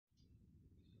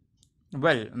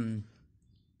Well,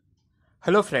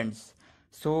 hello friends.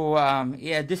 So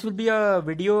yeah, this will be a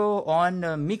video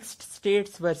on mixed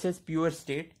states versus pure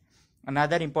state,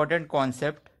 another important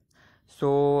concept.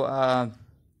 So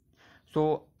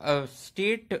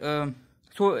state.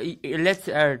 Let's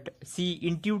see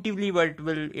intuitively what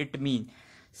will it mean.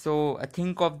 So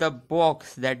think of the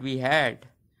box that we had.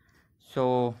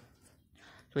 So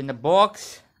in the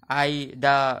box,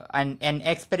 an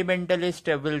experimentalist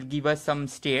will give us some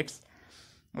states.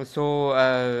 So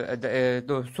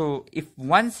if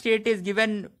one state is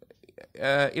given,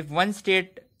 if one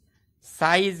state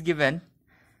psi is given,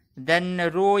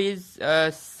 then rho is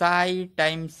psi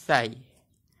times psi,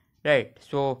 right?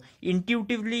 So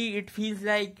intuitively it feels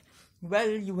like, well,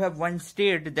 you have one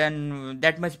state, then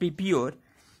that must be pure.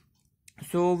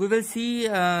 So we will see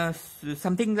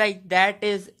something like that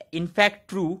is in fact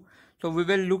true. So we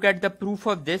will look at the proof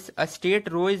of this. A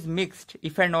state rho is mixed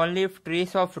if and only if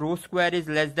trace of rho square is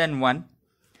less than 1,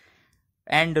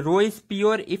 and rho is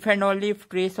pure if and only if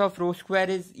trace of rho square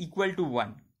is equal to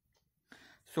 1.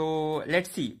 So let's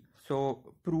see.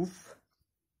 So proof.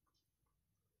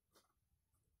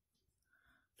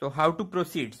 So how to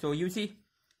proceed? So you see,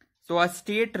 so a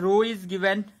state rho is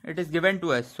given, it is given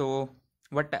to us. So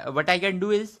what I can do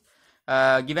is,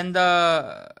 given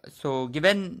the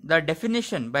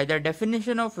definition, by the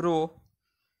definition of rho,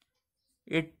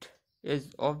 it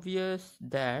is obvious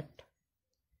that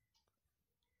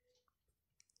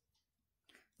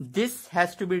this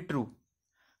has to be true,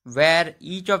 where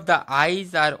each of the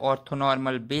i's are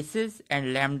orthonormal bases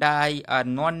and lambda I are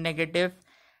non-negative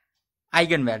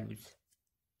eigenvalues,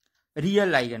 real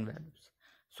eigenvalues.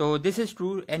 So this is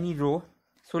true any rho.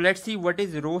 So let's see what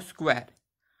is rho square.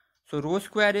 So rho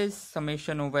square is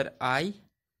summation over I,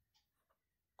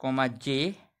 comma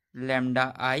j,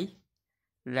 lambda I,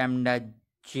 lambda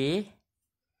j,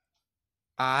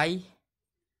 I,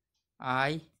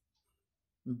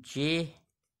 j,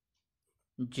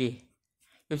 j.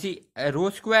 You see, rho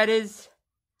square is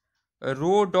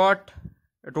rho dot,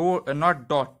 not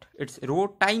dot, it's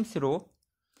rho times rho,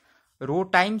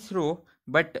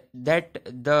 but that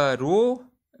the rho,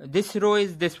 this row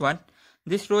is this one,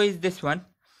 this row is this one.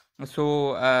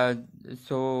 So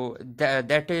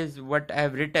that is what I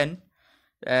have written.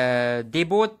 They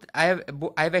both,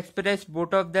 I've expressed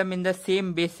both of them in the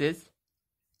same basis.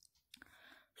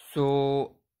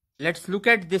 So let's look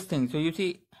at this thing. So you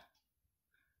see,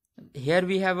 here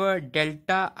we have a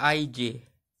delta ij.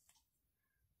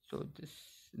 So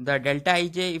the delta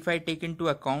ij, if I take into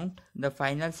account, the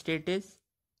final state is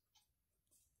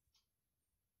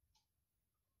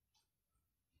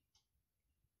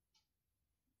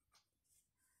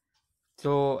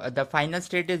the final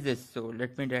state is this. So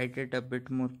let me write it a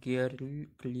bit more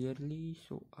clearly.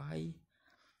 So I,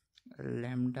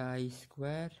 lambda I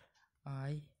square,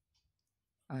 I.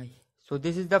 So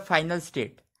this is the final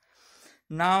state.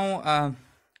 Now,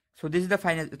 so this is the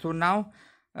final. So now,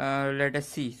 let us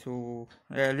see. So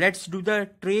let's do the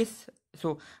trace.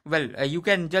 So you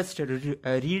can just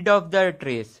read off the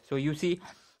trace. So you see,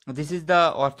 this is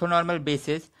the orthonormal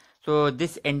basis. So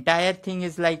this entire thing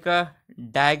is like a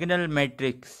diagonal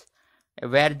matrix,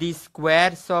 where the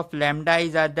squares of lambda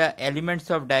is are the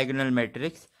elements of diagonal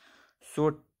matrix.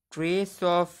 So trace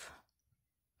of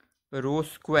rho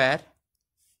square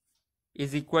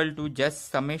is equal to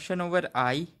just summation over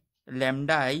I,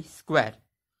 lambda I square.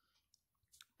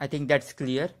 I think that's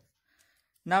clear.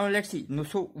 Now let's see.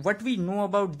 So what we know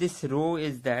about this rho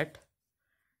is that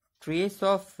trace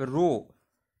of rho,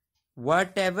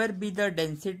 whatever be the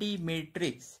density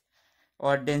matrix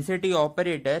or density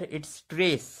operator, its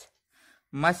trace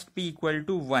must be equal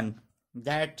to 1.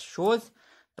 That shows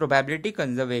probability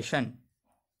conservation.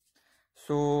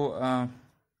 So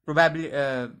probably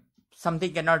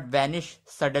something cannot vanish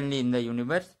suddenly in the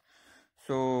universe.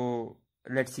 So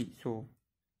let's see. So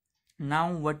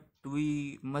now what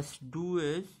we must do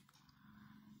is,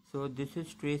 so this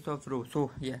is trace of rho.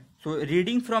 So yeah, so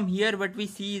reading from here, what we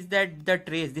see is that the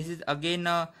trace, this is again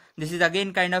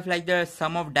kind of like the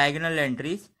sum of diagonal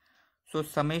entries. So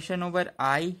summation over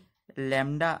I,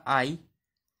 lambda I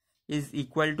is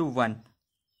equal to 1.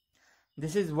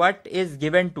 This is what is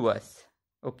given to us.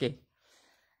 Okay.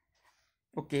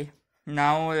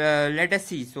 Now let us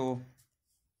see. So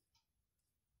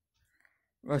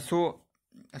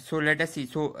let us see.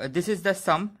 So this is the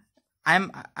sum.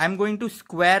 I'm going to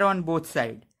square on both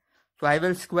sides. So I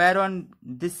will square on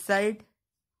this side.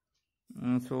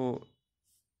 So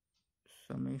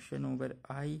summation over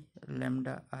I,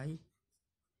 lambda I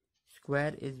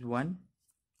square is 1.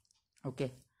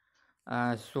 Okay.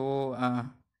 So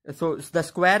the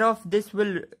square of this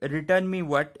will return me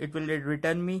what? It will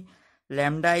return me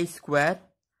lambda I square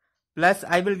plus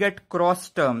I will get cross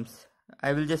terms.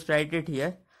 I will just write it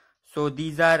here. So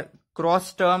these are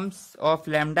cross terms of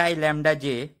lambda I, lambda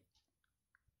j.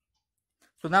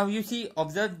 So now you see,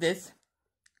 observe this.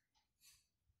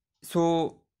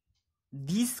 So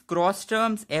these cross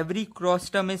terms, every cross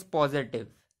term is positive.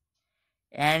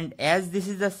 And as this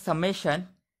is a summation,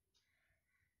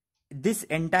 this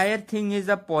entire thing is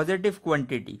a positive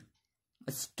quantity,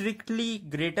 strictly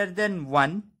greater than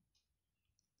 1.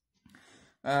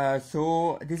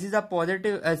 So this is a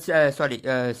positive,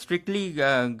 strictly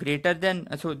greater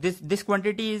than, so this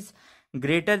quantity is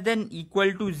greater than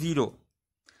equal to 0.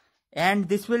 And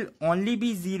this will only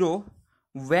be 0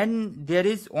 when there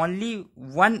is only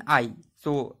one I.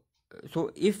 So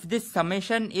if this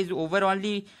summation is over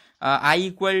only I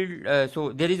equal,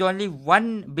 so there is only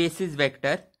one basis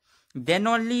vector, then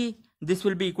only this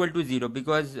will be equal to 0,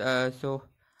 because so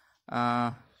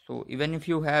even if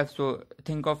you have, so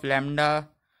think of lambda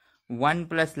 1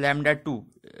 plus lambda 2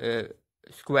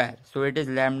 square, so it is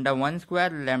lambda 1 square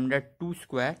lambda 2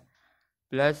 square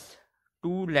plus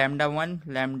 2 lambda 1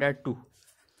 lambda 2.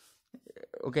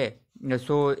 Okay,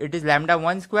 so it is lambda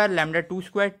 1 square lambda 2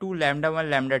 square 2 lambda 1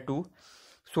 lambda 2.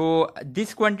 So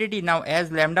this quantity now,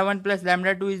 as lambda 1 plus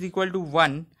lambda 2 is equal to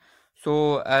 1,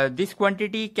 so this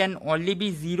quantity can only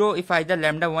be 0 if either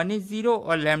lambda 1 is 0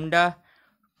 or lambda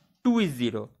 2 is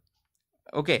 0.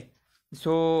 Okay,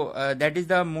 so that is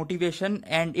the motivation.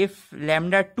 And if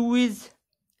lambda 2 is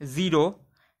 0,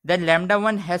 then lambda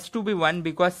 1 has to be 1,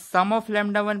 because sum of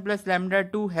lambda 1 plus lambda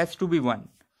 2 has to be 1.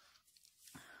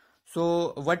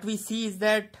 So what we see is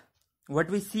that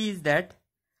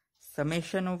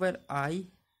summation over I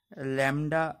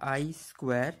lambda I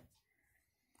square,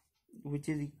 which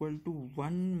is equal to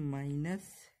 1 minus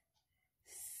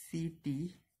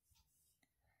Ct,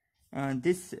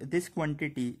 this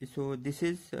quantity, so this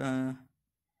is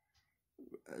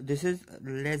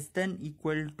less than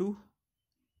equal to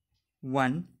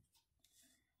 1.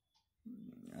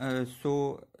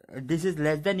 So this is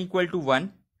less than equal to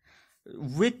 1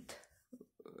 with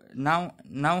now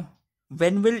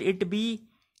when will it be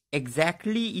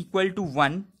exactly equal to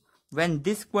 1? When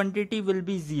this quantity will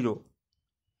be 0.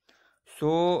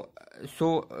 So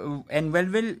and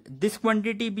when will this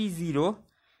quantity be 0?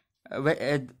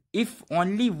 If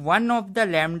only one of the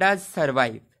lambdas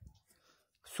survive.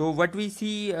 So what we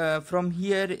see from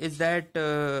here is that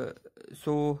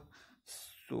so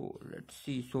let's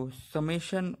see, so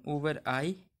summation over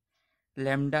I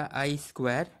lambda I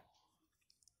square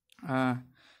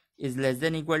is less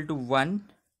than equal to 1,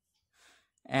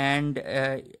 and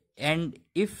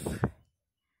if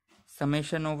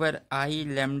summation over I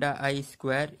lambda I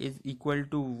square is equal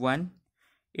to 1,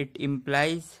 it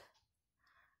implies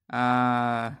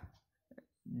there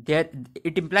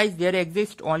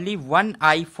exists only one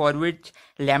I for which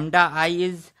lambda I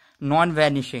is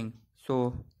non-vanishing.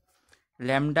 So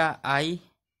lambda I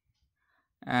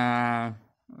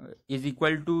is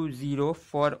equal to 0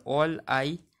 for all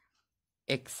I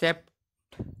except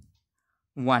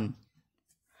 1.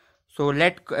 So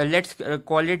let's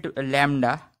call it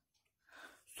lambda.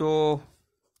 So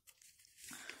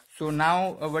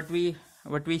now what we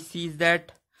see is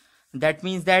that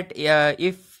means that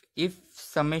if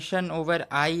summation over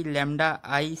I lambda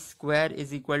I square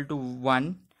is equal to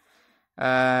 1,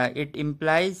 it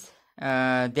implies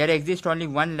there exists only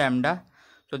one lambda.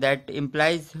 So that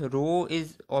implies rho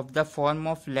is of the form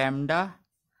of lambda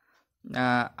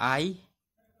I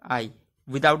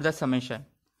without the summation.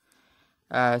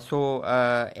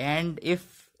 And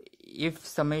if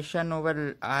summation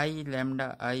over I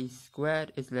lambda I square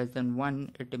is less than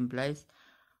 1, it implies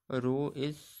rho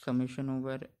is summation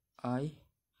over I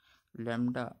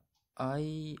lambda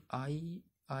I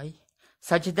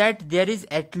such that there is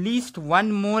at least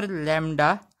one more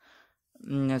lambda,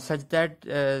 such that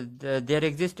there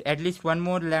exists at least one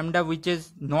more lambda which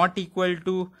is not equal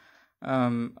to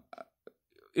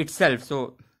itself.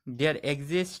 So there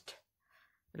exists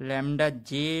lambda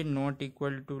j not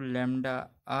equal to lambda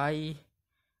I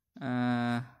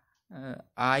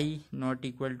not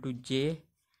equal to j,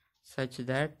 such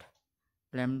that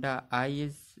lambda I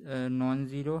is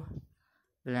non-zero,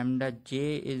 lambda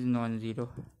j is non-zero.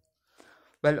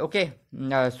 Well, okay,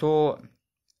 so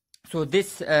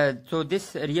this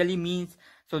really means,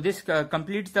 so this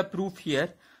completes the proof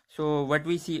here. So what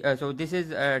we see, so this is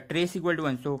trace equal to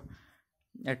 1. So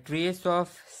a trace of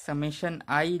summation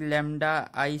I lambda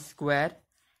I square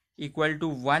equal to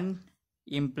 1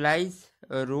 implies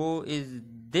rho is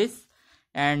this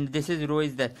and this is rho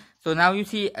is that. So now you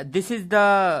see, this is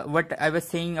the what I was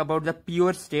saying about the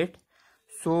pure state.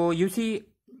 So you see,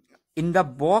 in the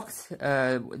box,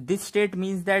 this state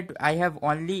means that I have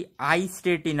only I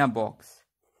state in a box.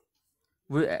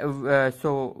 This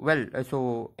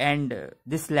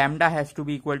lambda has to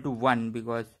be equal to 1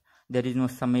 because there is no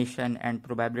summation, and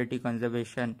probability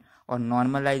conservation or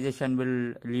normalization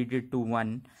will lead it to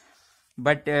 1.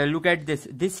 But look at this.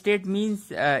 This state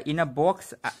means in a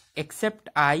box except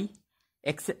I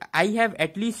have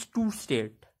at least 2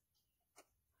 state.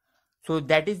 So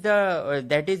that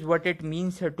is what it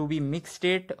means to be mixed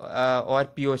state or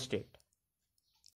pure state.